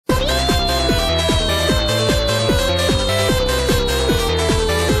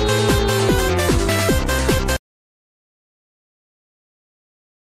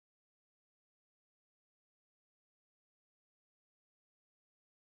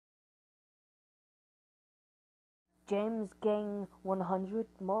Jamesgang100,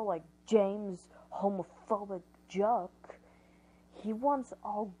 more like James homophobic Juck. He wants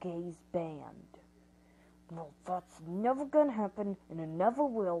all gays banned. Well, that's never gonna happen, and it never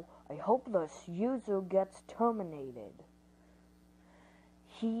will. I hope this user gets terminated.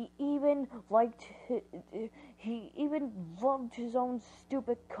 He even loved his own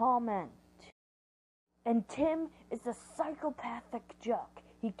stupid comment. And Tim is a psychopathic Juck.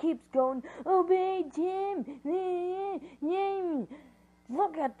 He keeps going, "Obey Tim!"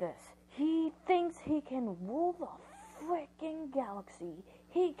 Look at this. He thinks he can rule the freaking galaxy.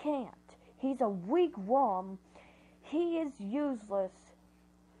 He can't. He's a weak worm. He is useless.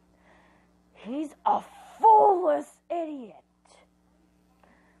 He's a foolish idiot.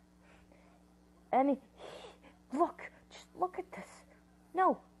 And just look at this.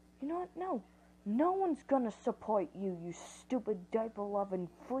 No, you know what? No. No one's gonna support you, you stupid diaper-loving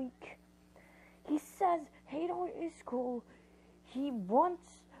freak. He says Hater is cool. He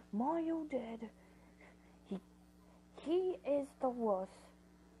wants Mario dead. He is the worst.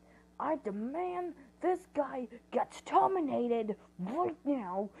 I demand this guy gets terminated right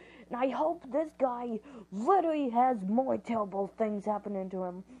now, and I hope this guy literally has more terrible things happening to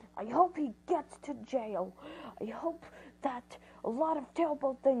him. I hope he gets to jail. I hope that a lot of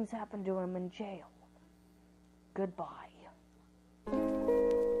terrible things happen to him in jail. Goodbye.